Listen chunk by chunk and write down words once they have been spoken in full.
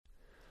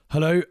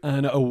Hello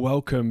and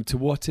welcome to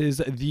what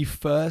is the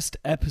first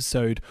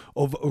episode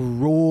of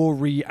Raw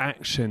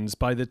Reactions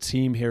by the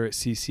team here at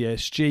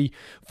CCSG,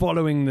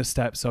 following the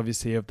steps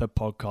obviously of the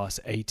podcast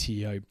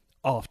ATO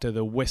After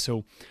the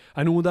Whistle.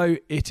 And although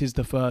it is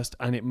the first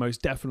and it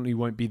most definitely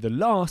won't be the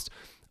last,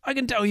 I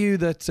can tell you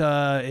that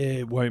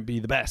it won't be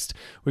the best.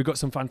 We've got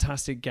some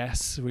fantastic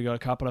guests. We got a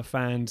couple of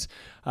fans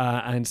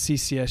and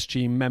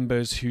CCSG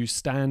members who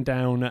stand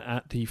down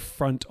at the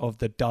front of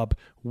the dub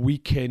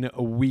week in,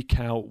 week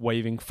out,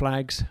 waving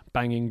flags,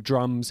 banging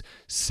drums,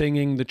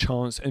 singing the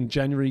chants, and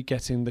generally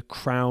getting the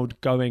crowd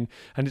going.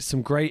 And it's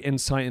some great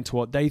insight into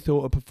what they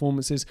thought of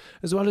performances,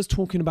 as well as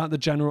talking about the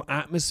general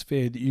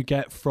atmosphere that you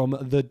get from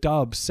the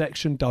dub,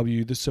 Section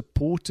W, the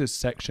supporters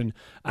section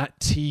at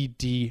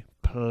TD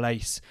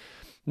Place.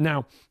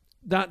 Now,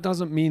 that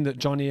doesn't mean that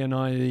Johnny and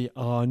I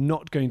are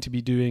not going to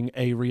be doing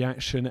a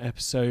reaction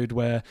episode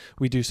where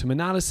we do some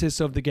analysis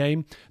of the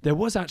game. There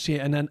was actually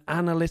an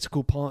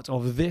analytical part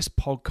of this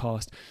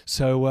podcast,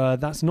 so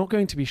that's not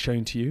going to be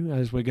shown to you,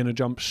 as we're going to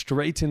jump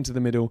straight into the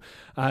middle,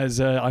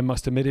 as I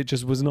must admit it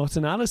just was not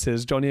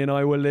analysis. Johnny and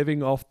I were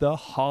living off the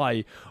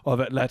high of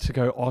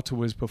Atletico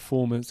Ottawa's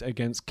performance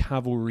against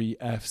Cavalry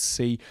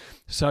FC.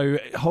 So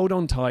hold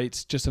on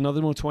tight, just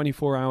another more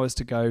 24 hours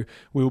to go.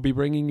 We'll be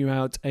bringing you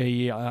out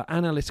a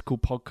analytical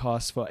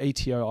podcast for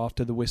ATO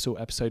After the Whistle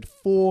episode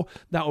 4.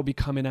 That will be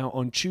coming out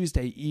on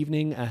Tuesday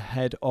evening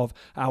ahead of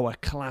our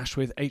clash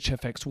with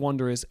HFX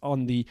Wanderers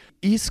on the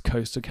east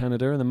coast of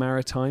Canada and the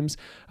Maritimes,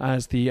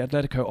 as the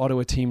Atletico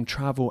Ottawa team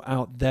travel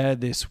out there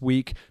this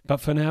week.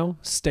 But for now,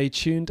 stay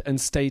tuned and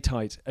stay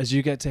tight as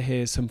you get to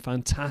hear some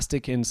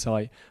fantastic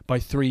insight by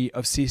 3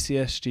 of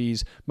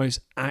CCSG's most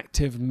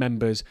active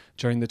members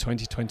during the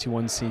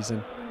 2021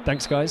 season.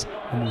 Thanks guys,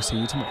 and we'll see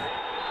you tomorrow.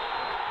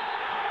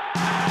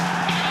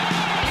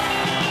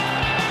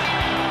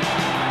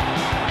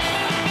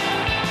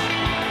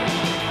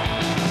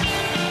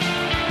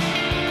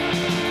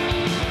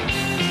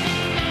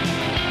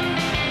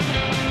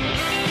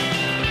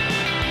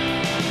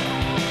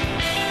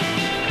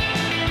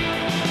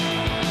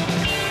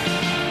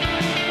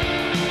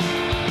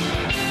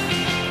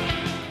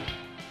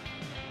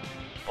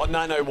 On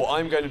that note, what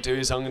I'm going to do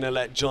is I'm going to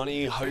let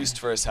Johnny host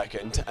for a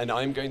second, and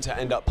I'm going to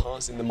end up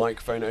passing the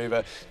microphone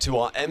over to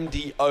our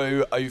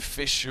MDO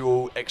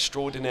official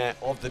extraordinaire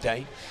of the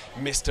day,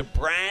 Mr.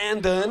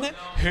 Brandon,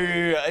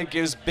 who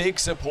gives big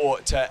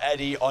support to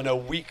Eddie on a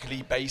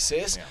weekly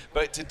basis,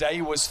 but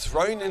today was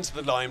thrown into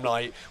the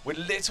limelight with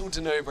little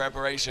to no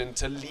preparation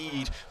to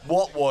lead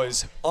what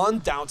was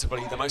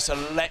undoubtedly the most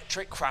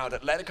electric crowd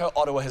Atletico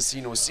Ottawa has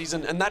seen all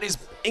season, and that is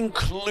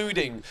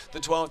including the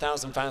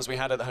 12,000 fans we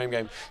had at the home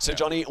game. So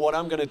Johnny, what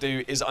I'm going to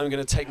do is I'm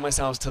going to take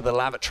myself to the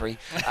lavatory,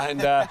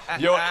 and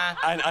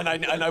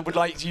I would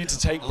like you to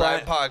take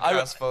live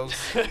podcast,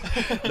 folks.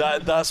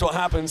 That's what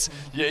happens.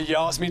 You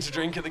ask me to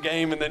drink at the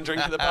game and then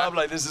drink at the pub.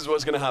 Like, this is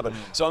what's going to happen.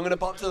 So I'm going to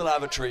pop to the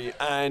lavatory,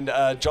 and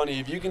Johnny,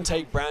 if you can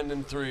take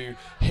Brandon through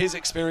his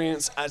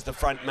experience as the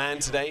front man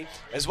today,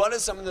 as well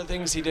as some of the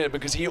things he did,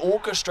 because he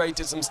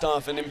orchestrated some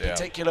stuff, and in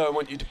particular, I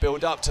want you to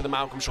build up to the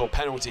Malcolm Shaw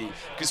penalty,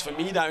 because for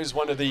me that was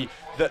one of the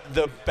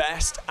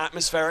best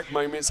atmospheric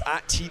moments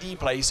at TD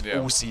Place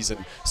all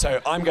season. So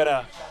I'm going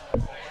to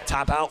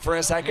tap out for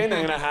a second.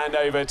 I'm going to hand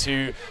over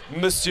to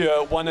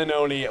Monsieur one and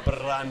only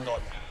Brandon.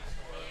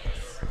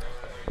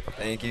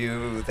 Thank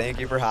you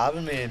for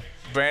having me.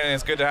 Brandon,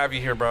 it's good to have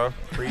you here, bro.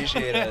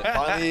 Appreciate it.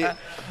 Finally,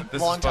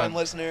 long-time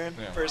listener,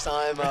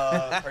 first-time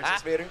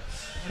participator.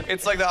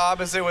 It's like the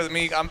opposite with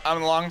me. I'm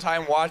a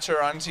long-time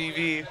watcher on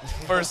TV.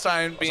 First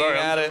time being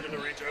at it. I'm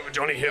going to reach over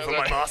Johnny here for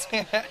my mask.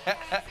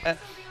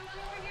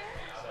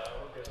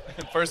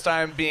 First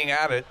time being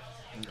at it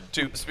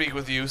to speak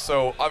with you.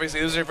 So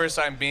obviously this is your first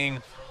time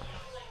being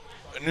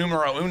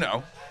numero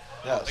uno.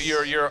 Yes.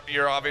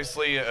 You're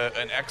obviously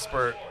an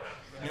expert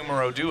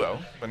numero duo,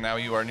 but now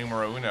you are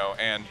numero uno,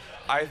 and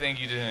I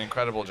think you did an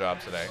incredible job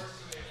today.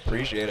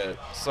 Appreciate it.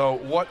 So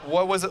what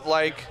was it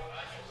like?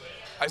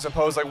 I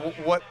suppose, like,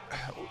 what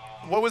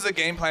was the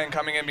game plan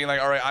coming in, being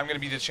like, all right, I'm going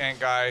to be the chant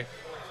guy.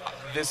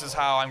 This is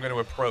how I'm going to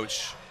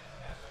approach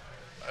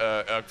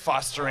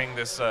fostering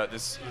this sort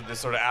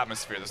of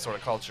atmosphere, this sort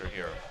of culture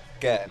here.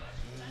 Okay,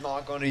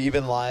 not going to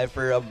even lie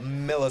for a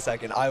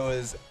millisecond. I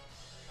was,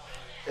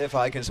 if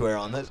I can swear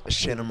on this,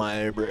 shitting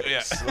my bricks.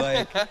 Yeah.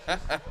 Like,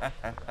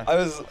 I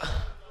was,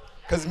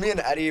 because me and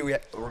Eddie, we're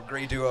a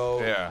great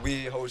duo. Yeah.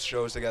 We host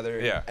shows together.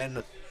 Yeah.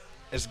 And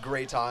it's a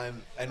great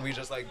time, and we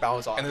just like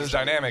bounce off. And there's a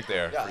dynamic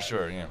there, for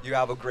sure. Yeah. You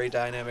have a great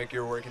dynamic.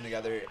 You're working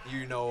together.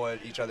 You know what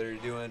each other are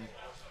doing.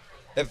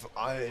 If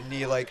I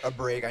need like a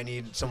break, I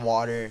need some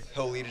water,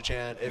 he'll lead a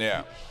chant.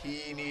 If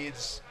he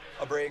needs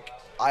a break,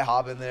 I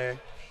hop in there.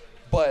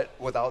 But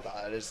without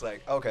that, it's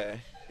like,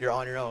 okay, you're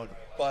on your own.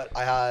 But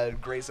I had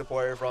great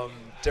support from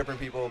different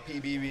people,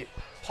 PB,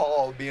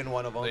 Paul being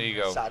one of them. There you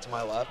go. Sat to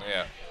my left.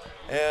 Yeah.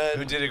 And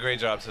who did a great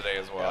job today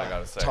as well, I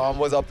gotta say. Tom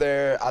was up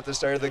there at the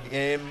start of the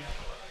game,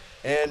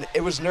 and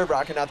it was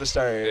nerve-wracking at the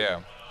start.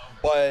 Yeah.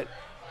 But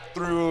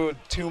through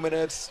 2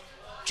 minutes,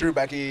 Drew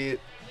Becky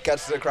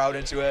gets the crowd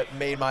into it,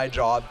 made my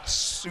job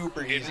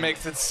super easy. It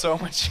makes it so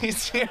much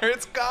easier.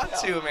 It's got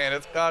to, man.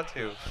 It's got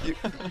to.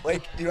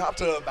 You have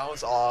to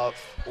bounce off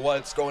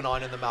what's going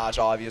on in the match,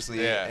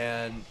 obviously. Yeah.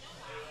 And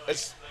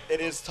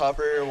it is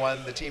tougher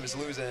when the team is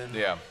losing.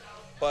 Yeah.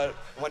 But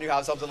when you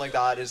have something like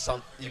that,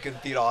 you can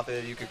feed off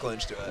it, you can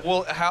clinch to it.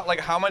 Well,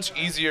 how much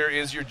easier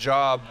is your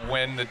job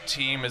when the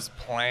team is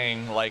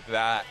playing like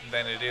that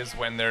than it is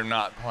when they're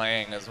not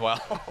playing as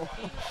well?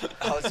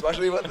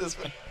 Especially with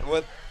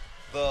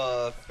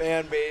the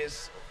fan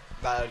base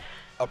that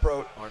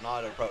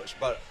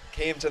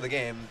came to the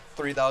game,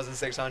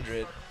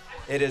 3,600.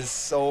 It is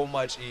so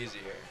much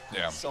easier.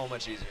 Yeah. So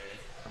much easier.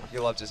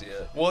 You love to see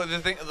it. Well, the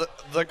thing,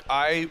 like,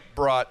 I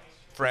brought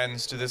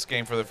friends to this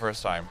game for the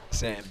first time.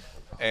 Same.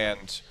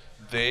 And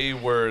they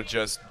were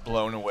just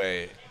blown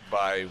away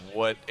by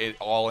what it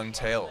all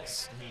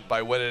entails,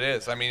 by what it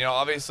is. I mean,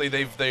 obviously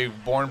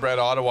they've born bred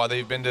Ottawa.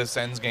 They've been to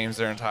Sens games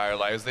their entire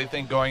lives. They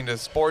think going to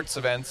sports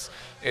events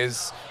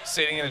is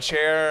sitting in a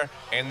chair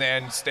and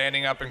then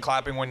standing up and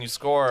clapping when you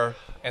score,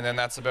 and then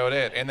that's about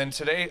it. And then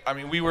today, I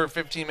mean, we were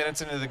 15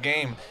 minutes into the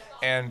game,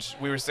 and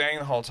we were saying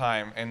the whole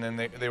time, and then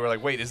they were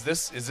like, wait, is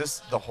this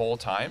the whole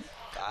time?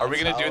 Are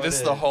we going to do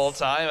this the whole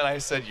time? And I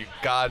said, you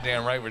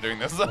goddamn right we're doing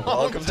this the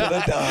whole time. Welcome to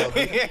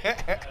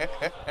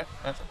the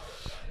dub.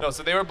 No,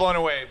 so they were blown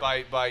away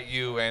by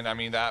you, and I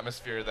mean the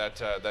atmosphere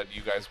that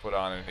you guys put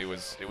on, and it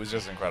was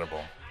just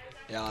incredible.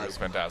 Yeah, it was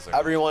fantastic.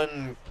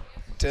 Everyone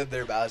did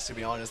their best, to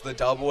be honest. The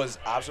dub was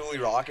absolutely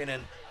rocking,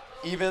 and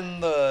even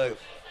the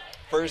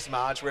first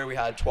match where we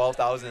had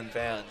 12,000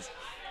 fans,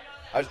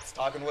 I was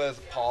talking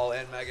with Paul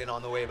and Meagan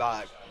on the way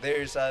back.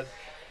 They said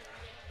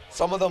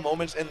some of the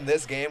moments in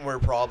this game were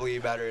probably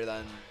better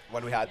than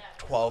when we had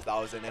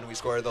 12,000 and we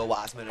scored the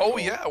last minute goal.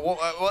 Yeah,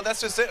 well, that's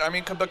just it. I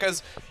mean,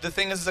 because the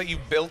thing is that you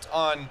built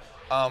on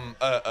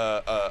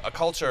a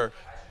culture,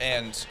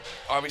 and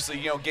obviously,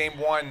 game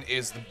one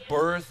is the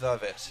birth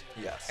of it.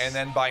 Yes. And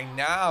then by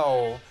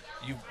now,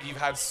 you've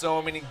had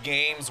so many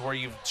games where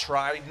you've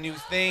tried new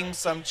things.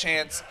 Some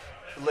chants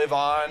live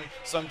on,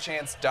 some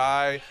chants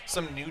die,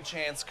 some new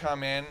chants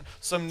come in,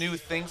 some new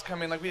things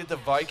come in. Like we did the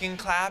Viking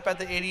clap at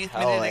the 80th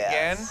minute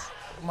again.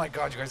 Oh my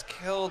God, you guys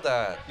killed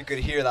that. You could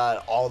hear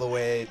that all the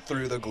way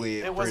through the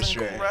glebe. It was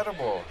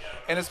incredible.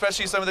 And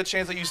especially some of the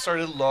chants that you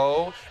started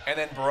low and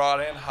then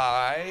brought in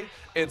high.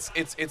 It's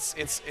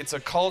a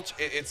culture.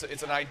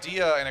 It's an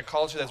idea and a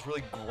culture that's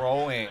really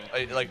growing,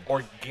 like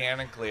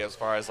organically, as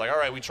far as like, all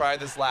right, we tried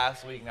this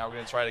last week, now we're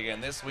gonna try it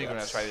again this week. We're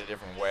gonna try it a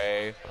different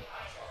way.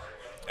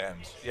 And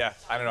yeah,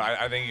 I don't know.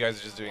 I think you guys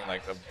are just doing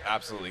like an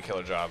absolutely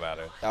killer job at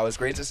it. That was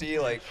great to see.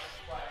 Like,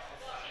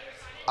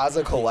 as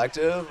a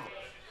collective,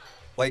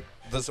 like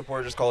the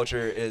supporters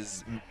culture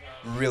is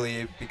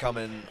really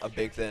becoming a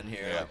big thing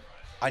here. Yeah.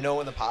 I know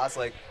in the past,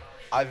 like,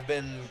 I've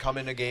been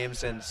coming to games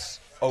since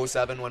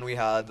 2007 when we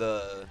had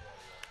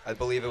I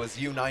believe it was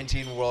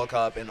U19 World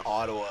Cup in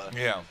Ottawa.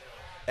 Yeah.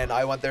 And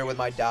I went there with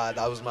my dad.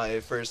 That was my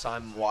first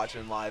time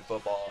watching live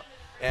football.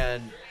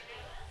 And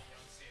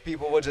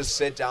people would just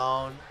sit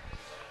down,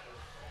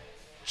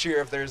 cheer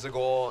if there's a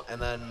goal, and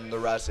then the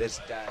rest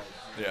is dead.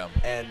 Yeah.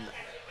 And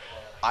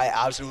I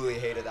absolutely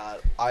hated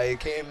that. I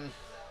came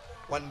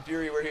when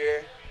Fury were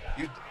here.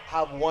 You'd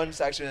have one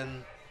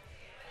section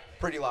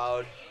pretty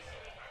loud,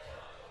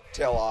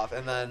 tail off,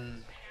 and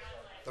then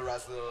the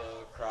rest of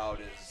the crowd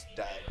is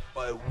dead.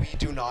 But we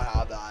do not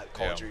have that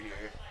culture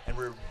here, and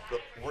we're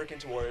working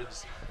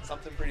towards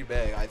something pretty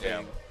big, I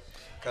think.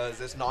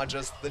 Because it's not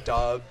just the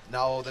dub.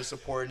 Now the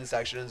supporting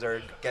sections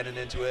are getting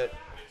into it.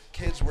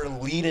 Kids were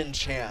leading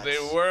chants. They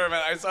were,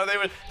 man. I saw they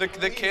were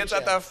the kids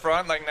at that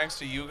front, like next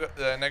to you,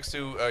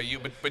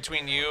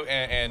 between you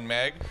and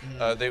Meg.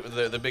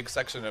 The big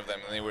section of them,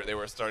 and they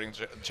were starting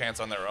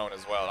chants on their own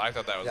as well. I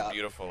thought that was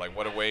beautiful. Like,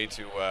 what a way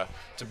to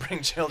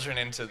bring children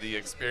into the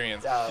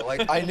experience. Yeah,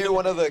 like I knew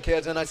one of the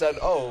kids, and I said,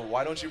 "Oh,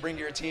 why don't you bring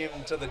your team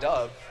to the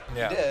dub?"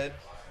 Yeah. He did,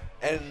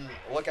 and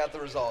look at the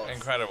results.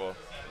 Incredible.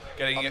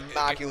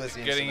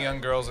 Getting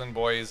young girls and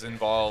boys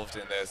involved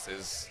in this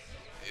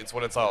it's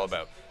what it's all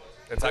about.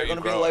 It's They're going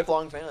to be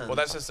lifelong fans. Well,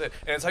 that's just it.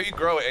 And it's how you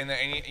grow it. And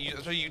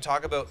you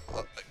talk about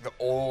the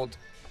old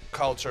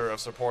culture of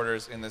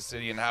supporters in the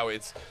city and how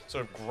it's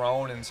sort of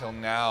grown until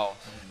now.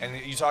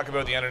 And you talk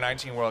about the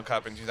Under-19 World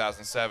Cup in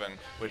 2007,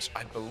 which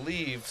I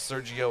believe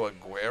Sergio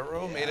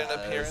Aguero made an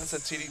appearance at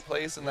TD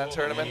Place in that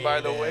tournament,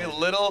 by the way.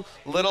 Little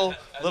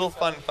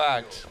fun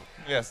fact.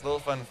 Yes, little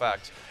fun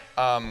fact.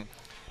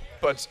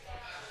 But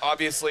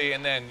obviously,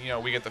 and then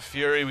we get the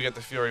Fury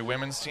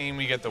women's team,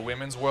 we get the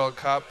Women's World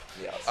Cup.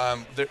 Yes.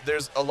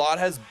 There's a lot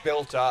has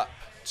built up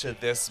to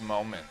this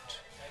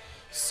moment.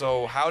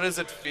 So how does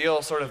it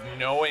feel, sort of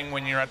knowing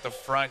when you're at the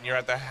front, you're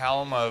at the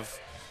helm of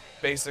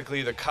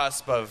basically the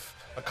cusp of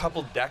a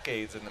couple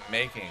decades in the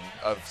making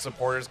of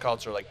supporters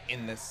culture, like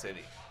in this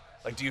city?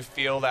 Like, do you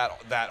feel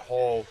that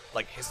whole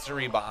like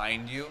history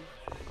behind you?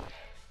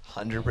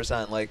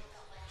 100%. Like,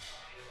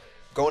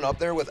 going up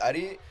there with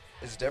Eddie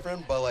is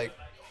different, but like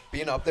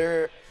being up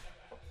there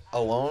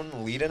alone,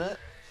 leading it,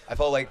 I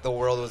felt like the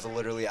world was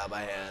literally at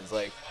my hands.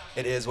 Like,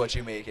 it is what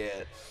you make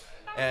it.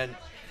 And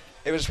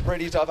it was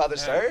pretty tough at the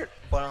start,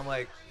 but I'm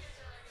like,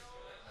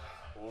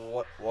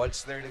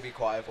 what's there to be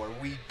quiet for?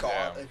 We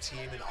got a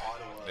team in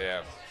Ottawa.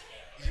 Yeah.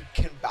 You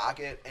can back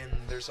it, and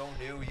they're so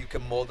new. You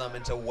can mold them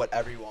into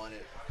whatever you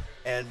wanted.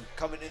 And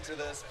coming into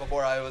this,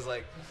 before I was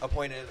like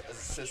appointed as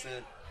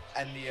assistant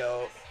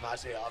MDO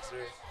Match Day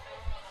Officer,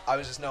 I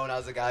was just known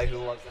as a guy who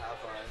loves to have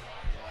fun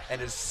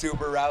and is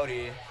super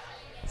rowdy.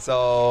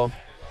 So,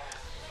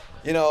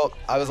 you know,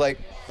 I was like,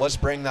 let's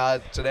bring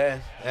that today,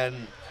 and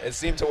it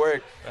seemed to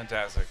work.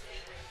 Fantastic.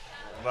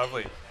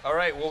 Lovely. All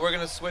right, well, we're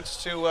going to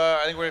switch to,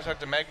 I think we're going to talk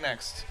to Meg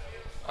next.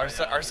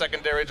 Our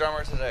secondary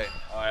drummer today.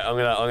 All right, I'm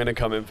gonna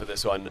come in for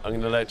this one. I'm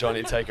gonna let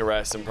Johnny take a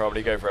rest and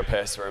probably go for a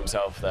piss for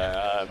himself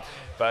there.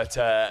 But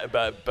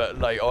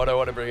like what I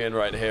want to bring in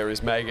right here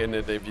is Meagan.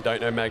 And if you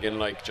don't know Meagan,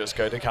 like just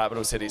go to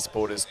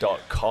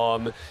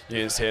capitalcitysupporters.com. You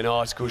can see an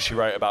article she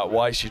wrote about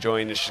why she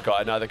joined, and she's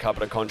got another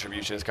couple of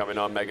contributions coming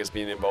on. Megan's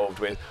been involved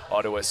with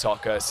Ottawa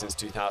soccer since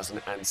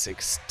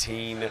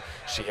 2016.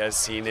 She has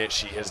seen it.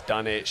 She has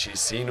done it. She's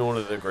seen all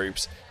of the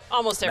groups.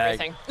 Almost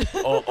everything.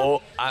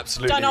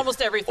 Absolutely. Done almost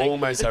everything.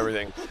 Almost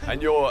everything.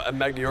 And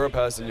Meg, you're a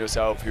person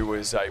yourself who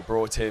was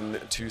brought in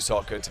to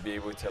soccer to be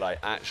able to like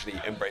actually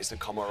embrace the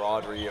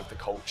camaraderie of the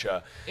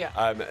culture.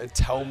 Yeah.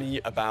 Tell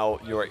me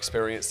about your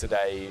experience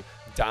today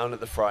down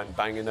at the front,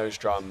 banging those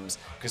drums,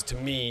 because to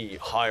me,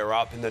 higher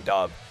up in the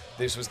dub,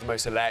 this was the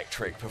most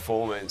electric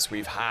performance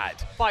we've had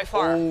by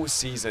far all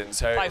season.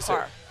 So, by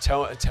far.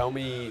 Tell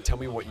me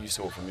what you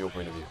saw from your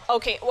point of view.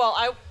 Okay, well,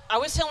 I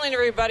was telling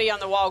everybody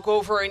on the walk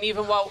over, and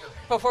even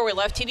before we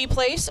left TD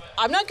Place,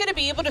 I'm not going to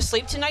be able to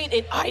sleep tonight,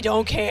 and I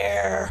don't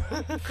care.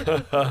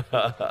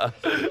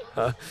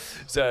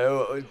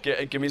 So,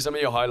 give me some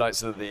of your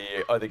highlights of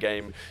the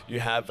game.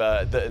 You have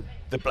the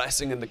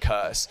blessing and the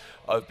curse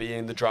of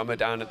being the drummer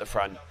down at the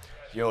front.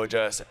 You're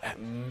just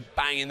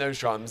banging those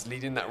drums,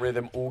 leading that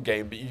rhythm all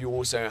game, but you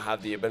also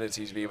have the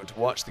ability to be able to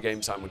watch the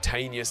game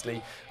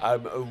simultaneously.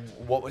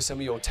 What were some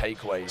of your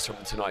takeaways from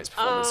tonight's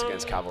performance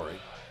against Cavalry?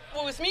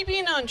 Well, with me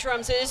being on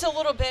drums, it is a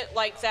little bit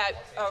like that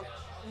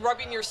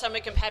rubbing your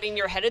stomach and patting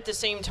your head at the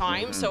same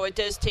time, so it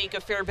does take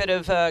a fair bit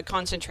of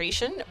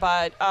concentration.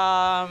 But,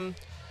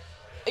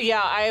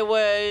 yeah, I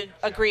would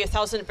agree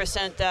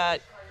 1,000%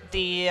 that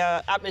the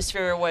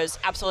atmosphere was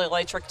absolutely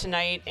electric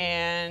tonight,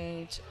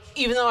 and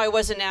even though I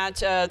wasn't at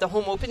the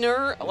home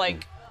opener,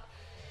 like,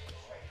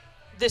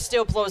 this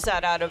still blows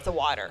that out of the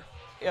water.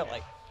 Yeah,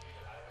 like.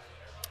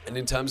 And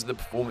in terms of the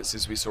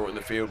performances we saw in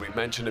the field, we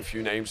mentioned a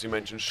few names. We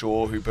mentioned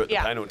Shaw, who put the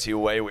penalty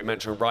away. We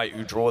mentioned Wright,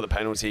 who drew the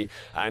penalty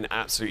and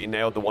absolutely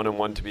nailed the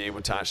one-on-one to be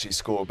able to actually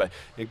score. But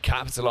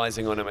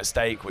capitalizing on a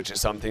mistake, which is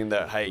something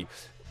that, hey,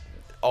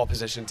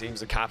 opposition teams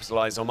have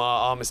capitalized on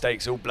our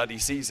mistakes all bloody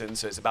season,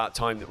 so it's about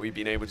time that we've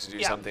been able to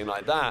do something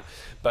like that.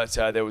 But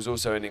there was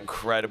also an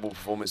incredible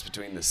performance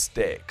between the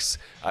sticks,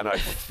 and I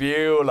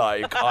feel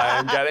like I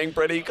am getting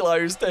pretty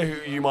close to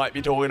who you might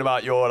be talking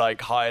about your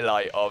like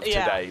highlight of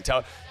today.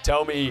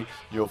 Tell me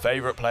your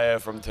favorite player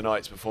from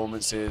tonight's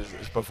performance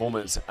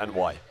and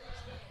why.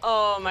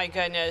 Oh my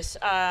goodness.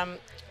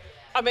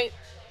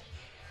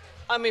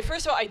 I mean,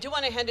 first of all, I do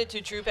want to hand it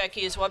to Drew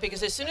Becky as well,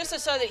 because as soon as I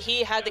saw that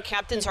he had the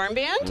captain's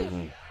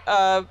armband,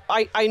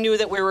 I knew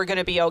that we were going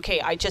to be okay.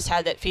 I just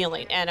had that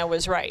feeling, and I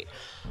was right.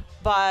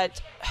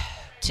 But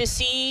to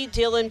see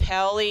Dylan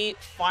Powley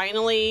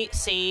finally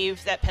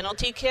save that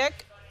penalty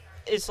kick,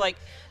 it's like,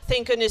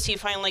 thank goodness he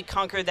finally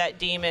conquered that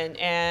demon.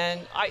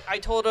 And I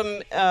told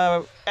him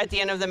at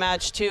the end of the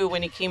match, too,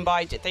 when he came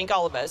by to thank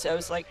all of us, I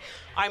was like,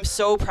 I'm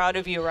so proud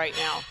of you right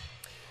now.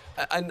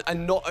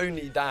 And not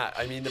only that,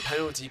 I mean, the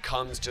penalty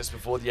comes just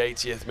before the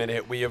 80th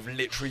minute. We have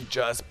literally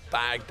just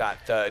bagged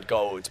that third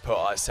goal to put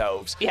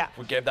ourselves. Yeah.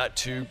 We gave that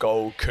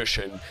 2-goal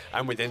cushion,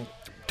 and within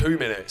 2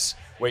 minutes,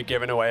 we're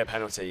giving away a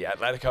penalty.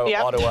 Atletico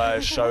Ottawa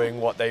is showing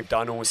what they've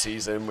done all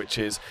season, which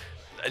is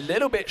a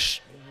little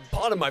bit,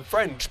 pardon my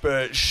French,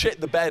 but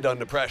shit the bed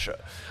under pressure.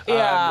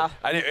 Yeah.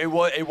 And it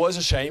was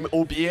a shame,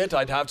 albeit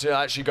I'd have to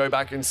actually go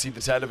back and see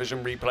the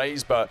television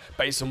replays, but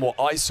based on what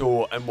I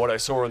saw and what I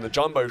saw on the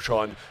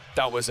Jumbotron,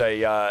 that was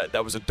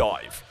a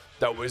dive.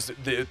 That was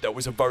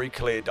a very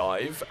clear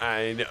dive,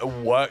 and it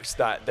worked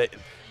that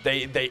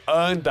they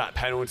earned that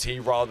penalty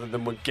rather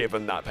than were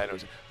given that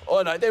penalty.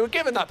 Oh no, they were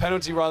given that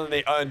penalty rather than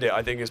they earned it,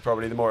 I think is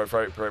probably the more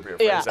appropriate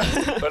phrase.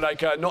 But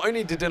like, not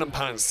only did Dylan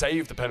Pan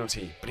save the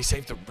penalty, but he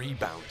saved the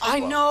rebound as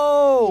well.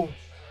 Know.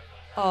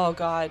 Oh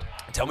God.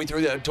 Talk me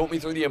through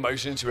the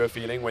emotions you were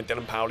feeling when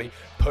Dylan Powley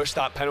pushed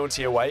that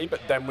penalty away,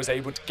 but then was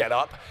able to get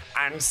up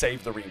and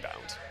save the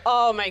rebound.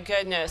 Oh my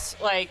goodness.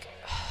 Like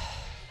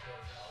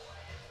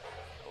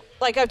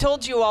I've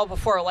told you all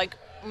before, like,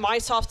 my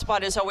soft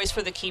spot is always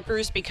for the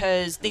keepers,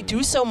 because they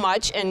do so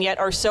much and yet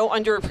are so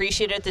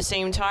underappreciated at the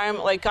same time.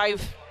 Like,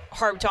 I've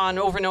harped on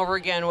over and over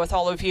again with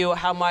all of you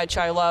how much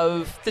I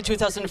love the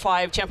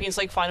 2005 Champions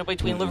League final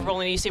between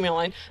Liverpool and AC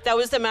Milan. That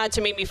was the match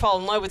to make me fall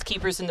in love with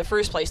keepers in the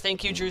first place.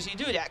 Thank you, Jerzy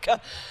Dudek.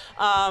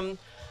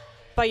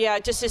 But yeah,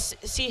 just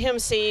to see him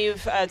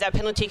save that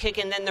penalty kick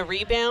and then the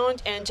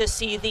rebound, and just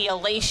see the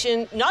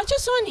elation, not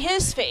just on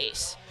his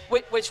face,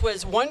 which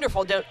was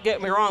wonderful. Don't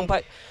get me wrong,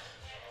 but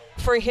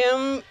for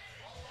him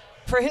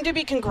to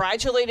be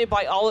congratulated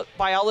by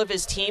all of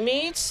his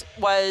teammates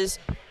was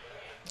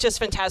just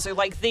fantastic.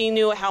 Like, they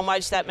knew how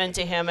much that meant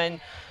to him,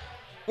 and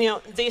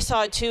they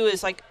saw it too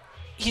as like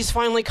he's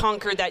finally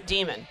conquered that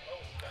demon.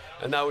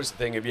 And that was the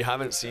thing. If you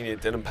haven't seen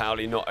it, Dylan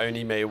Powley not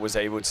only was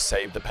able to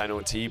save the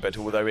penalty, but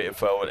although it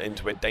fell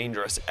into a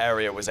dangerous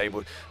area, was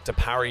able to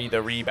parry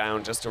the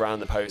rebound just around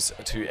the post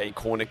to a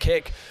corner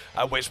kick,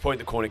 at which point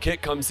the corner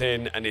kick comes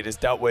in and it is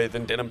dealt with,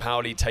 and Dylan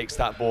Powley takes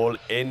that ball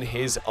in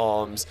his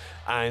arms,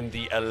 and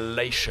the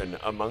elation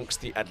amongst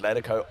the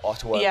Atletico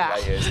Ottawa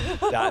players,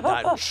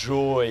 that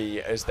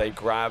joy as they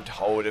grabbed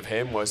hold of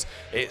him,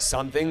 it's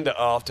something that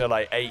after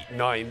like 8,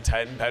 9,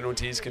 10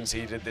 penalties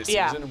conceded this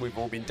season, we've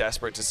all been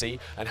desperate to see.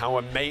 And how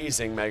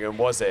amazing, Meagan,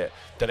 was it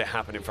that it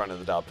happened in front of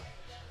the dub?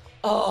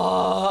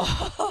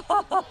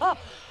 Oh.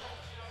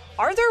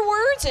 Are there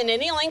words in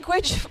any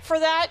language for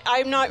that?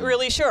 I'm not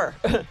really sure.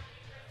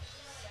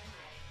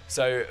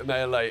 So,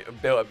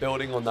 like,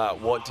 building on that,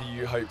 what do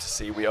you hope to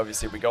see? We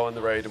go on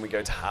the road and we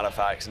go to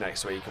Halifax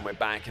next week, and we're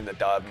back in the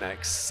dub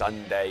next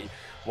Sunday.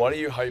 What are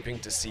you hoping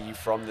to see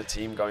from the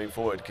team going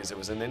forward? Because it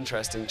was an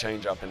interesting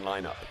change-up in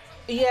lineup.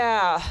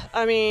 Yeah,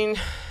 I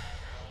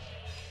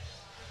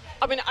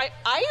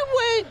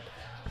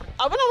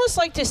would almost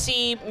like to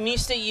see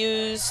Mista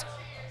use,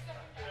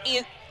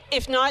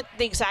 if not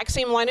the exact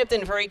same lineup,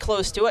 then very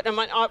close to it.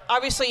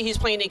 Obviously, he's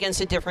playing against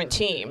a different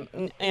team,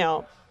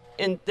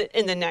 in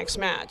the next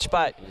match,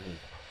 but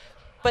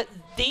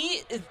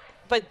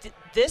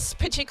this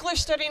particular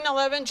starting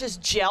 11 just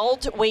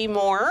gelled way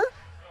more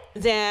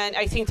than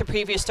I think the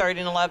previous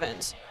starting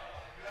 11s,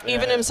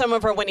 even in some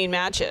of our winning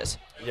matches.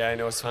 Yeah,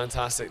 and it was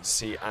fantastic to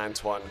see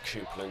Antoine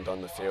Coupland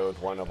on the field,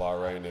 one of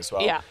our own as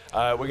well. Yeah.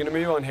 We're going to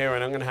move on here,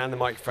 and I'm going to hand the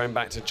microphone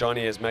back to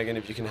Johnny, as Meagan,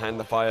 if you can hand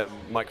the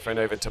microphone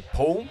over to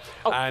Paul.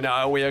 Oh. And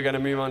we are going to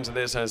move on to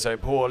this. And so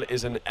Paul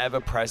is an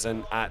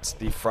ever-present at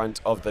the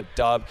front of the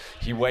dub.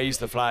 He waves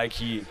the flag.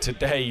 He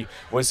today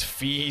was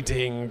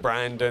feeding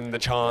Brandon the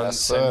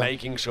chants and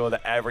making sure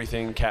that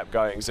everything kept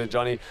going. So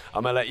Johnny,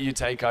 I'm going to let you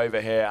take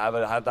over here,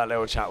 have that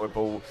little chat with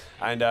Paul.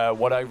 And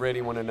what I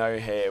really want to know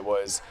here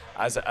was,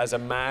 as a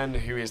man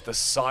who is the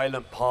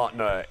silent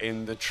partner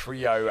in the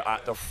trio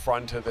at the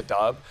front of the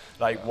dub,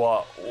 like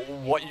what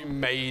you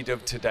made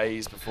of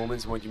today's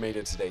performance and what you made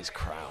of today's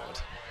crowd.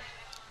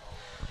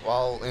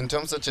 Well, in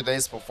terms of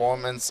today's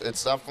performance,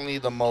 it's definitely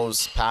the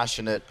most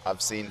passionate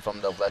I've seen from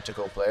the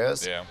Atletico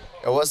players. Yeah.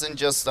 It wasn't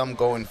just them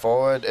going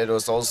forward, it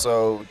was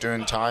also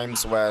during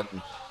times when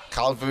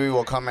Cavalry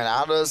were coming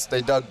at us,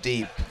 they dug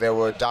deep. They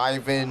were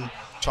diving,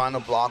 trying to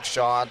block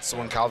shots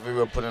when Cavalry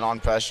were putting on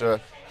pressure.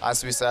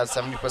 As we said,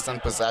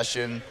 70%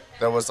 possession.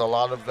 There was a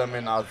lot of them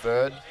in our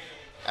third,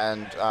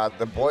 and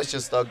the boys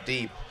just dug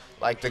deep.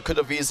 Like, they could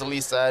have easily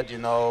said,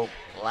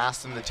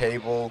 last in the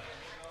table,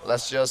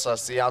 let's just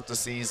see out the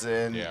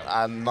season,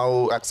 and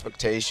no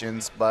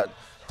expectations. But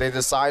they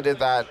decided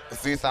that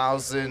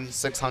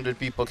 3,600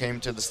 people came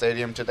to the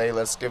stadium today.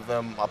 Let's give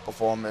them a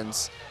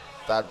performance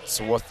that's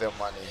worth their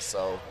money.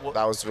 So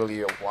that was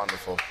really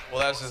wonderful.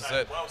 Well, that's just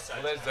it. Well,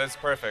 that's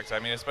perfect. I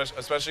mean,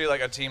 especially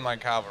like a team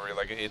like Cavalry,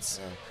 like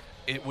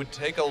it would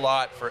take a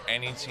lot for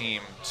any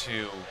team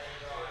to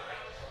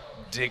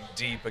dig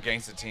deep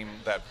against a team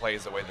that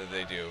plays the way that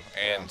they do.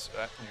 And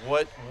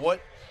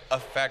what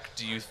effect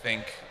do you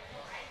think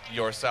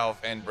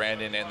yourself and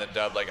Brandon and the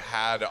dub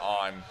had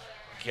on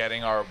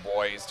getting our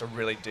boys to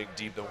really dig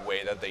deep the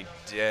way that they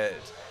did?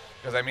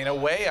 Because I mean,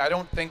 away, I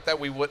don't think that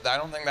would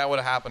have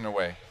happened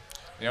away.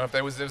 If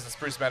there was the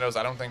Spruce Meadows,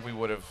 I don't think we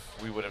would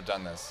have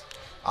done this.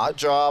 Our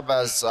job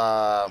as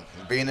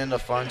being in the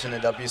front in the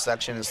W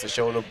section is to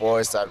show the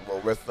boys that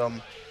we're with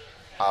them,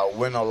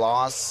 win or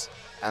loss,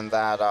 and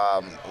that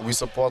we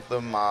support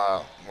them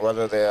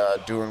whether they're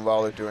doing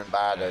well or doing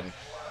bad. And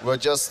we're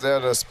just there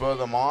to spur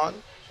them on,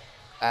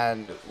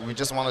 and we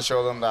just want to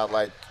show them that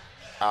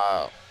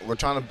we're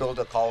trying to build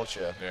a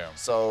culture. Yeah.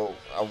 So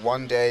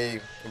one day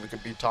we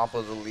could be top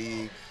of the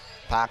league,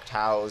 packed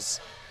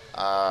house,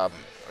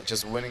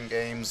 just winning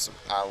games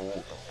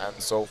and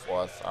so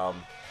forth.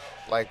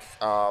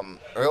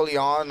 Early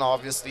on,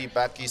 obviously,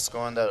 Becky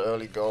scoring that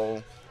early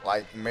goal,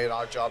 made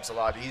our jobs a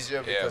lot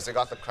easier because they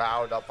got the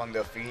crowd up on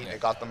their feet, it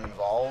got them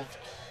involved.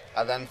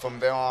 And then from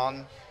there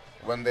on,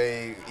 when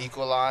they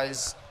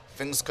equalized,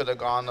 things could have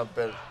gone a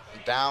bit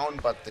down,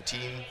 but the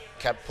team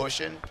kept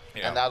pushing,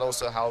 and that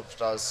also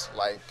helped us,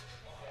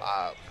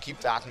 keep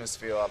the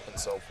atmosphere up and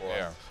so forth.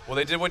 Yeah. Well,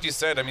 they did what you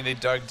said. I mean, they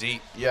dug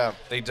deep. Yeah.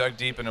 They dug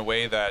deep in a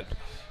way that,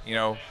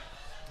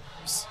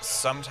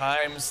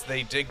 sometimes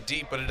they dig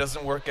deep, but it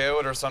doesn't work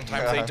out, or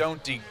sometimes they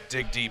don't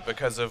dig deep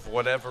because of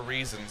whatever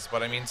reasons.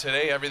 But I mean,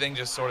 today everything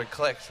just sort of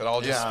clicked. It all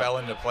just fell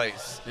into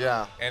place.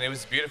 Yeah. And it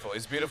was beautiful. It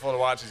was beautiful to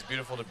watch. It was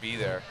beautiful to be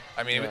there.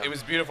 I mean, it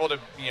was beautiful to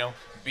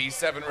be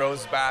 7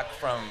 rows back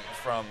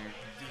from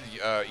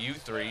you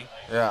three,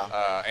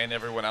 and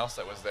everyone else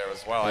that was there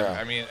as well. Yeah.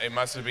 I mean, it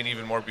must have been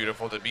even more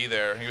beautiful to be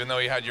there, even though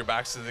you had your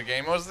backs to the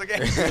game most of the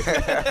game.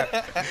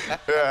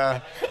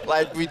 Yeah,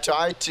 like we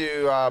tried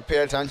to pay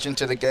attention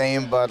to the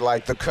game, but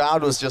like the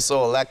crowd was just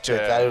so electric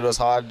that it was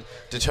hard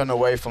to turn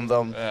away from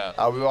them.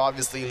 Yeah. We were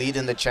obviously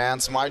leading the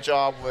chance. My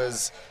job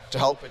was to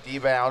help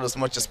Eddie out as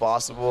much as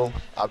possible,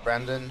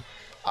 Brendan.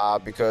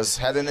 Because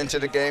heading into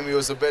the game, he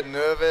was a bit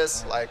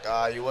nervous. Like,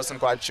 he wasn't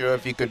quite sure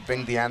if he could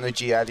bring the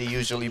energy that he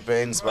usually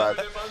brings, but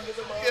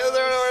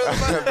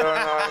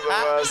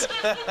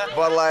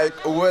but like,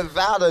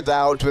 without a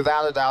doubt,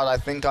 I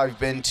think I've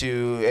been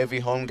to every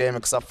home game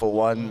except for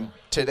one.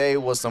 Today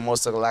was the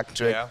most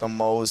electric, the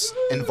most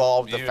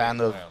involved the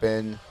fans have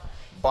been.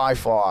 By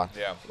far.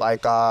 Yeah.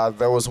 Like,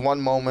 there was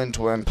one moment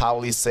when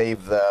Pauli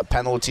saved the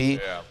penalty,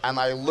 and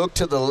I looked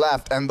to the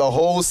left, and the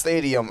whole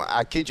stadium,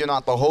 I kid you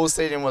not, the whole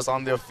stadium was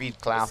on their feet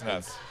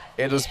clapping.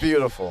 It was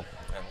beautiful.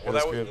 Well,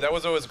 that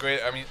was always great.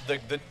 I mean,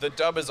 the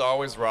dub is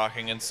always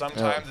rocking, and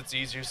sometimes it's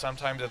easier,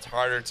 sometimes it's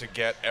harder to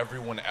get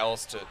everyone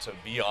else to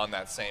be on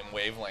that same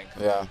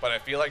wavelength. Yeah. But I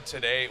feel like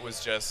today it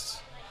was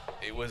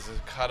a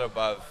cut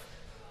above.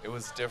 It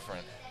was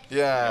different.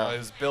 Yeah. You know, it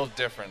was built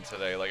different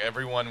today. Like,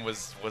 everyone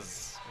was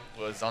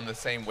on the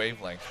same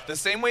wavelength. The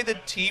same way the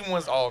team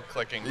was all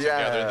clicking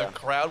together. The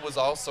crowd was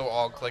also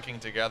all clicking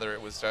together.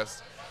 It was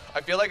just,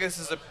 I feel like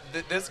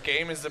this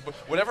game is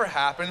whatever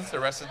happens the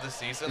rest of the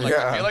season. Like,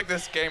 I feel like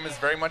this game is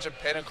very much a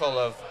pinnacle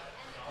of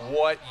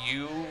what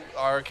you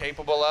are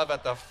capable of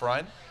at the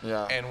front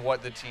and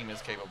what the team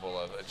is capable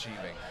of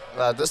achieving.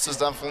 This is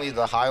definitely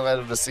the highlight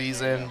of the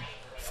season.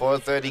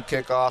 4:30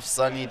 kickoff,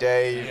 sunny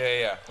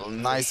day.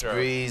 Nice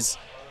breeze.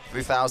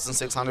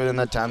 3,600 in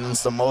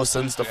attendance, the most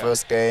since the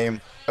first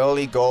game.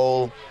 Early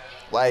goal,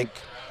 like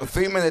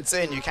 3 minutes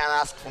in, you can't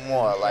ask for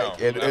more.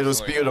 Like it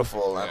was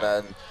beautiful, and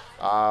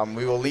then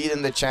we were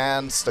leading the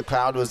chance. The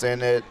crowd was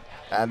in it,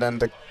 and then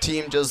the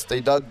team they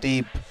dug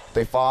deep.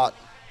 They fought.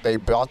 They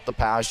brought the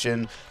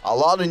passion. A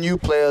lot of new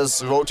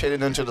players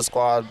rotated into the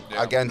squad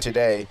again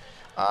today,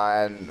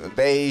 and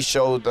they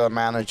showed the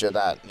manager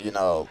that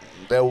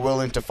they're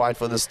willing to fight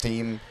for this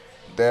team.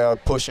 They're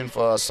pushing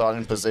for a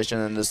starting position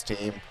in this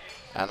team.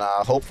 And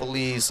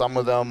hopefully some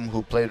of them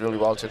who played really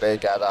well today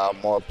get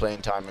more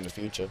playing time in the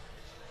future.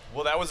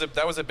 Well, that was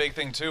a big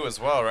thing too as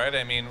well, right?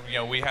 I mean,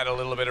 we had a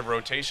little bit of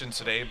rotation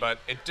today, but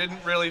it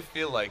didn't really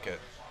feel like it.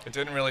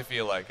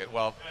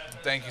 Well,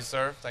 thank you,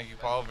 sir. Thank you,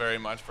 Paul, very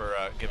much for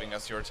giving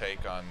us your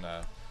take on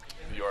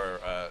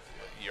your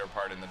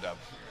part in the dub.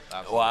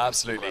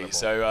 Absolutely. Incredible.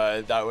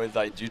 So that was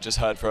like you just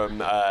heard from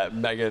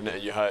Meagan,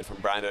 and you heard from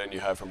Brandon, and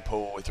you heard from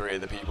Paul, three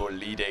of the people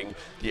leading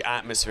the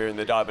atmosphere in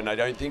the dub. And I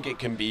don't think it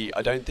can be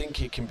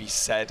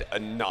said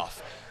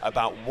enough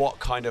about what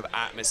kind of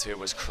atmosphere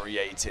was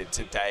created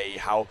today.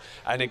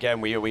 And again,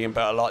 we can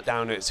put a lot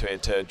down into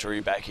it to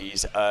Drew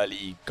Becky's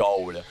early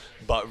goal,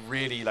 but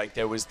really, like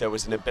there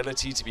was an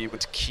ability to be able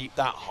to keep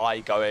that high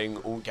going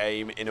all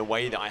game in a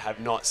way that I have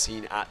not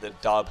seen at the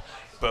dub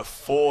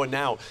before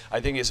now. I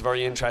think it's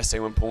very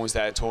interesting when Paul's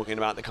there talking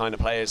about the kind of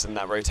players and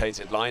that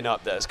rotated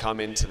lineup that has come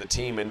into the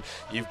team, and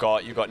you've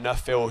got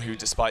Nuffield, who,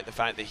 despite the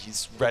fact that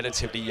he's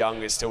relatively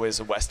young, still is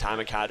a West Ham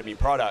Academy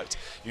product.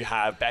 You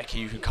have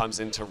Becky, who comes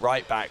into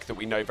right back, that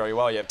we know very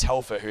well. You have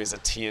Telfer, who is a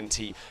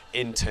TNT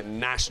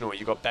international.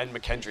 You've got Ben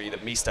McKendry,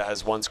 that Meester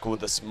has once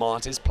called the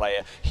smartest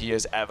player he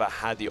has ever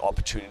had the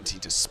opportunity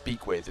to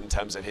speak with in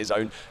terms of his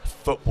own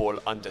football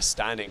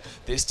understanding.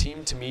 This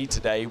team, to me,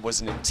 today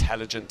was an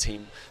intelligent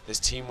team. This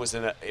team was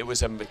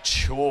a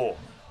mature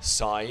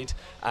side,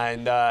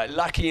 and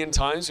lucky in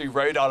times we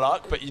rode our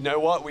luck, but you know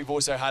what, we've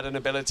also had an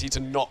ability to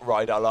not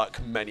ride our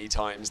luck many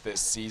times this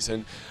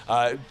season.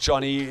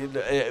 Johnny,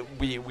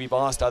 we've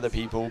asked other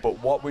people, but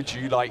what would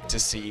you like to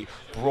see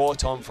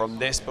brought on from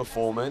this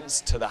performance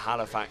to the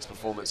Halifax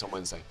performance on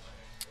Wednesday?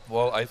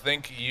 Well, I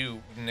think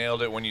you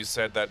nailed it when you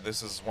said that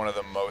this is one of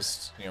the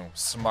most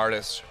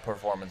smartest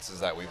performances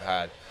that we've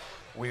had.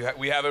 We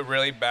have a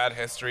really bad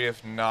history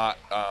of not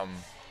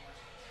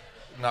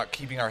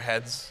keeping our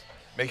heads,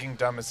 making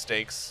dumb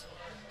mistakes.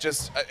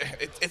 Just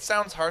it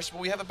sounds harsh, but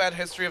we have a bad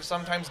history of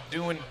sometimes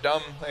doing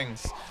dumb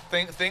things,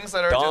 things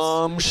that are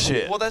dumb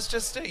shit. Well, that's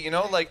just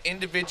it, like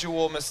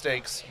individual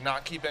mistakes,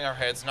 not keeping our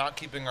heads, not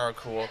keeping our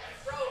cool,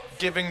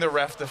 giving the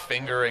ref the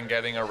finger and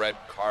getting a red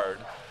card,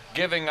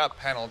 giving up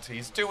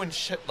penalties, doing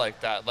shit like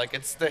that. Like,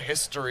 it's the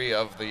history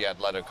of the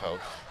Atletico.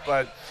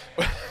 But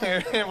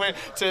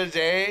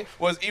today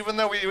was, even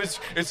though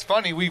it's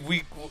funny,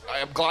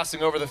 I'm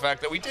glossing over the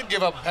fact that we did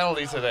give up a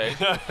penalty today.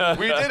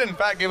 We did, in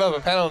fact, give up a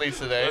penalty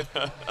today.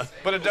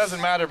 But it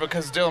doesn't matter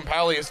because Dylan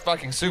Powley is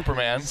fucking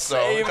Superman. So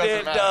Save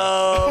it doesn't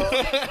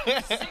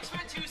matter.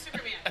 6'2"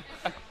 Superman.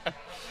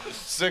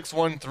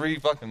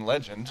 6'13" fucking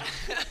legend.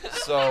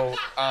 So,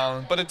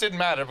 but it didn't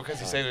matter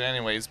because he saved it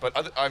anyways. But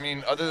other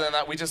than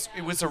that,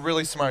 it was a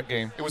really smart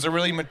game. It was a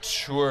really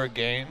mature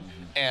game,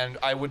 and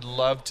I would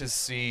love to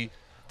see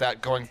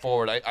that going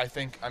forward.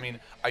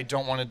 I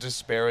don't want to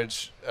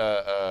disparage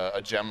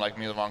a gem like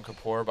Milovan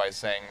Kapoor by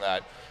saying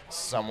that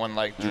someone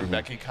like Drew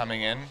Becky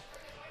coming in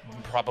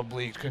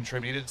probably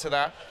contributed to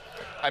that.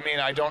 I mean,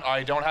 I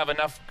don't have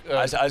enough.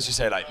 As you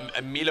say, like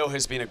Milo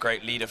has been a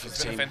great leader for the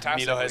team.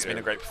 Milo has been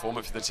a great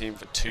performer for the team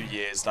for 2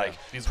 years. Like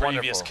he's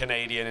previous wonderful.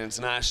 Canadian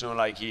international,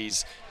 like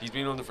he's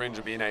been on the fringe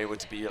of being able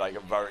to be like a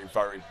very,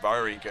 very,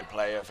 very good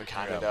player for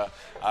Canada.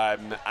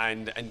 And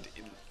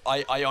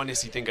I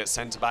honestly think at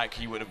centre back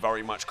he would have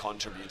very much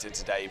contributed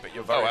today. But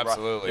you're very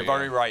absolutely, you're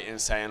very right in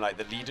saying like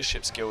the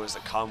leadership skills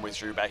that come with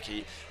Drew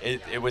Becky.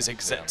 It was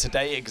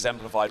today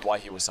exemplified why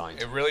he was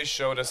signed. It really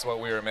showed us what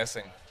we were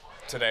missing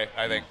today,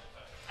 I think.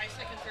 I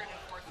second, third,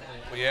 and fourth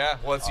that. Yeah,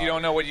 well, you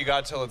don't know what you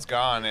got till it's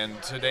gone,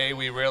 and today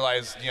we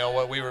realized,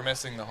 what we were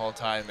missing the whole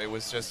time. It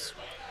was just,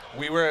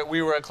 we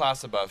were a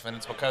class above, and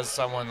it's because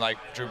someone like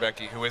Drew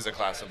Becky, who is a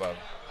class above.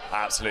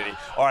 Absolutely.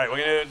 All right,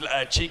 we're going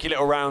to a cheeky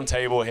little round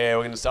table here.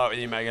 We're going to start with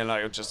you, Meagan.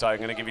 I'm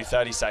going to give you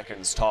 30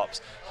 seconds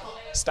tops.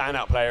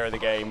 Standout player of the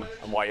game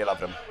and why you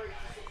love them.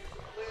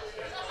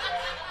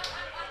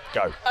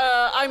 Go.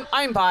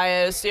 I'm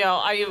biased.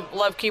 I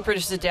love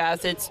keepers to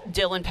death. It's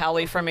Dylan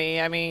Pally for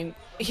me. I mean,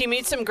 he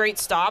made some great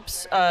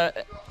stops,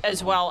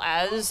 as well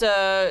as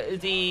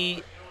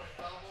thank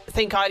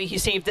God he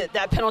saved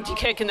that penalty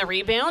kick and the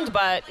rebound.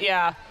 But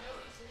yeah,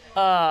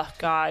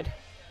 God.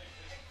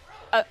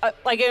 I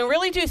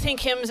really do think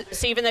him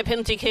saving that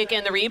penalty kick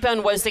and the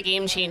rebound was the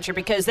game changer,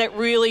 because that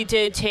really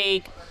did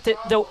take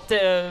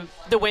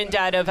the wind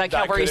out of Cavalry Sails. That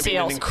could have been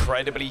an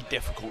incredibly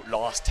difficult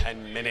last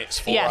 10 minutes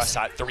for us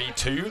at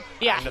 3-2.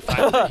 Yeah. And the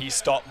fact that he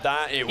stopped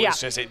that, it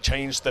was it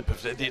changed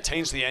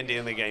the ending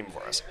of the game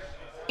for us.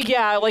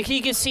 Yeah, like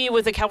you could see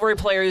with the Cavalry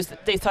players,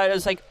 they thought it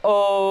was like,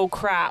 oh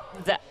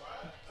crap, that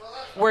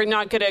we're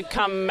not going to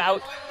come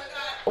out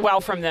well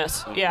from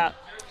this. Yeah.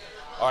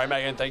 All right,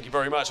 Meagan, thank you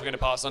very much. We're going to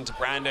pass on to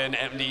Brandon,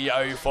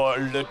 MDO, for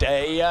the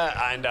day,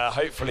 and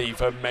hopefully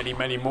for many,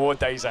 many more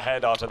days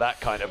ahead after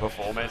that kind of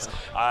performance.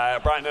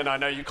 Brandon, I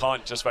know you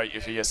can't just vote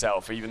for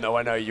yourself, even though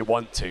I know you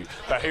want to,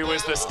 but who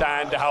was the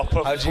standout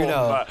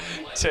performer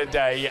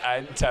today,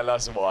 and tell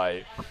us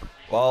why?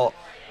 Well,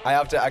 I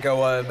have to echo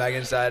what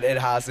Meagan said. It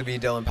has to be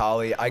Dylan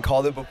Pally. I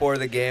called it before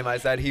the game. I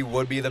said he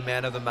would be the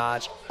man of the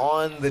match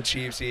on the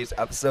Chief Seats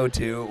episode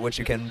 2, which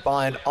you can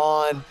find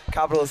on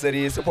Capital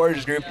City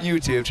Supporters Group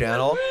YouTube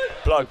channel.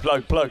 Plug.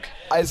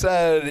 I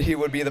said he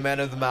would be the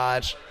man of the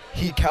match.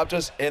 He kept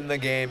us in the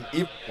game.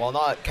 Well,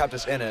 not kept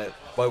us in it,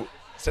 but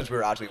since we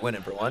were actually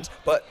winning for once.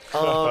 But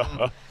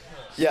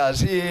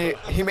yes,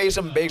 he made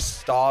some big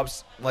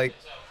stops. Like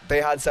they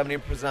had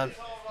 70%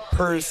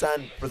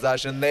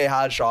 possession. They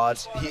had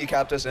shots. He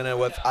kept us in it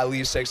with at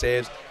least 6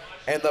 saves.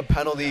 And the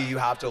penalty, you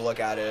have to look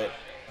at it.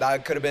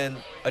 That could have been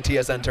a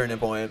TSN turning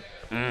point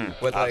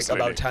with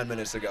about 10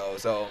 minutes to go.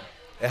 So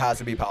it has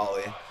to be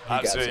Pally.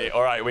 Absolutely.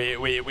 All right,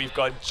 we've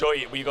got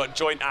joint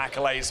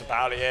accolades for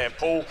Pally here.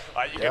 Paul,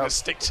 are you going to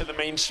stick to the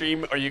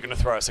mainstream, or are you going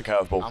to throw us a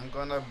curveball? I'm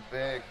going to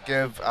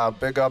give a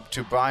big up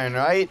to Brian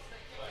Wright.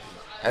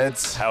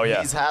 Hell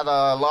yeah. He's had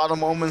a lot of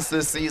moments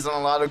this season, a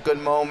lot of good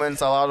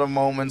moments, a lot of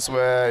moments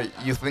where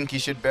you think he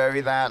should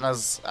bury that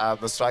as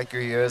the striker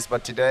he is.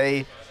 But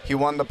today, he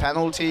won the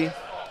penalty.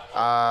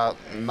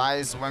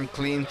 Nice, went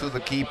clean through the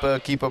keeper.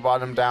 Keeper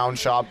brought him down,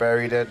 shot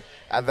buried it.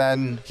 And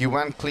then he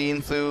went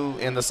clean through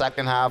in the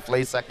second half,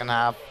 late second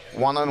half,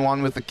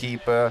 one-on-one with the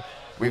keeper.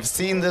 We've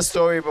seen this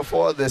story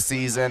before this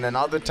season, and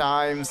other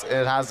times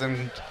it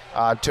hasn't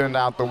turned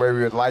out the way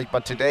we would like.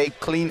 But today,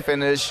 clean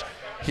finish.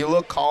 He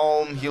looked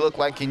calm. He looked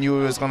like he knew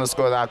he was going to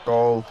score that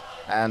goal,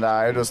 and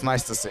it was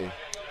nice to see.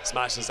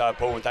 Smash this out,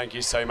 Paul. Thank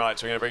you so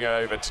much. We're going to bring it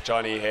over to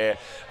Johnny here.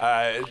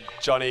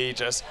 Johnny,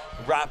 just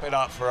wrap it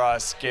up for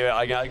us.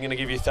 I'm going to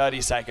give you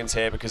 30 seconds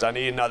here because I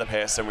need another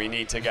piss and we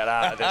need to get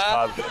out of this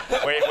pub.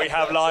 We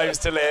have lives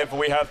to live.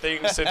 We have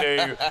things to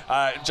do.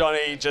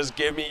 Johnny, just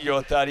give me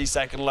your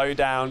 30-second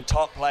lowdown.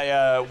 Top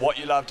player, what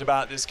you loved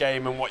about this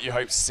game and what you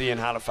hope to see in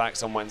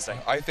Halifax on Wednesday.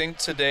 I think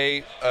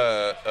today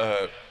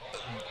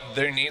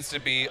there needs to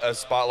be a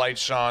spotlight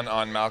shone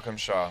on Malcolm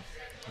Shaw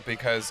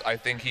because I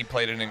think he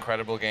played an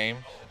incredible game.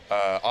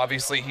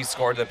 Obviously, he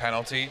scored the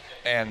penalty,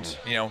 and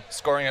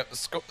scoring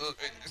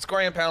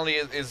a penalty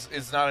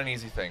is not an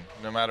easy thing,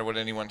 no matter what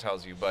anyone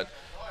tells you. But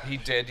he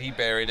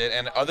buried it.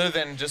 And other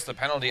than just the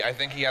penalty, I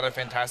think he had a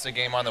fantastic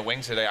game on the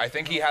wing today. I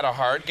think he had a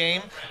hard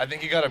game. I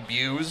think he got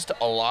abused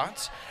a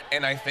lot,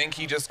 and I think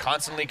he just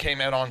constantly came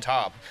out on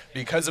top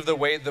because of the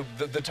way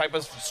the type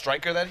of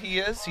striker that he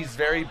is. He's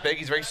very big.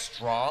 He's very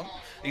strong.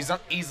 He's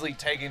not easily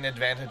taken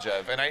advantage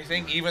of. And I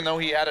think even though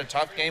he had a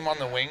tough game on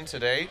the wing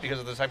today because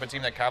of the type of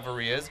team that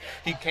Cavalry is,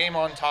 he came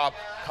on top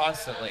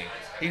constantly.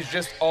 He's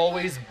just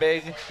always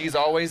big, he's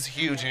always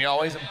huge, and he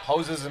always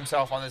imposes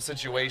himself on the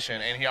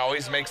situation, and he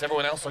always makes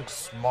everyone else look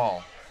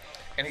small.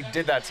 And he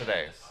did that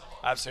today.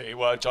 Absolutely.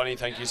 Well, Johnny,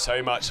 thank you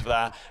so much for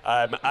that.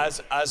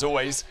 As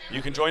always,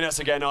 you can join us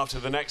again after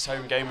the next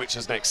home game, which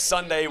is next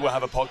Sunday. We'll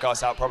have a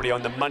podcast out probably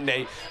on the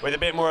Monday with a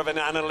bit more of an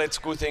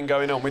analytical thing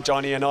going on with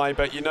Johnny and I.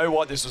 But you know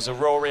what? This was a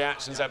Raw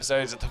Reactions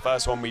episode. It's the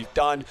first one we've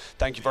done.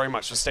 Thank you very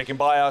much for sticking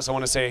by us. I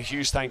want to say a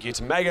huge thank you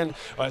to Meagan.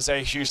 I want to say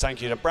a huge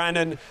thank you to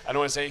Brandon. And I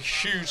want to say a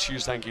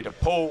huge thank you to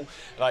Paul.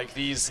 Like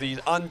these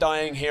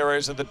undying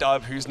heroes of the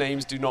dub whose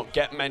names do not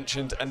get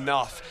mentioned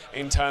enough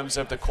in terms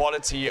of the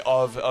quality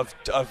of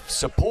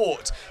support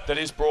that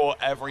is brought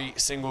every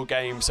single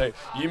game. So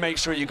you make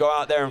sure you go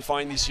out there and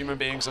find these human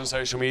beings on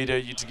social media.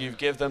 You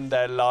give them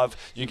their love.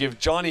 You give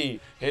Johnny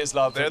his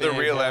love. They're the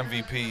real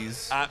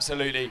MVPs.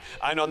 Absolutely.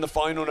 And on the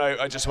final note,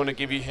 I just want to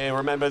give you here,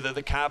 remember that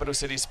the Capital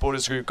City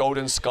Supporters Group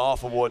Golden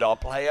Scarf Award, our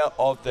Player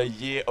of the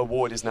Year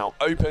Award, is now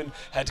open.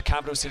 Head to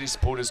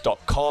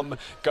capitalcitysupporters.com.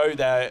 Go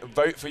there,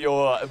 vote for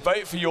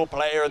your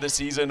Player of the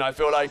Season. I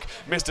feel like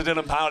Mr.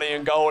 Dylan Powley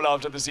in goal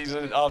after this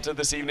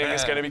evening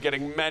is going to be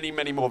getting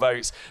many more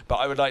votes. But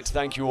I would like to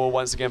thank you all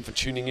once again for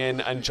tuning in.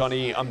 And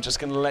Johnny, I'm just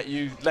going to let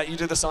you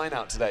do the sign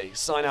out today.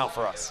 Sign out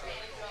for us.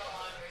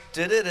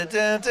 He's trying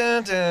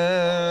to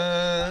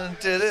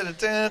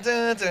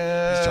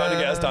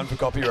get us done for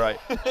copyright.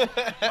 All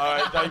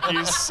right, thank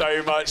you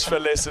so much for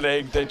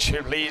listening.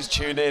 Please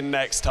tune in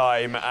next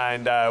time,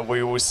 and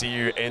we will see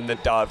you in the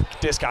dub.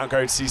 Discount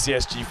code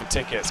CCSG for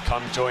tickets.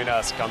 Come join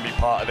us. Come be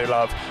part of the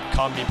love.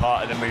 Come be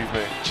part of the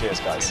movement. Cheers,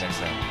 guys. See you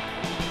next time.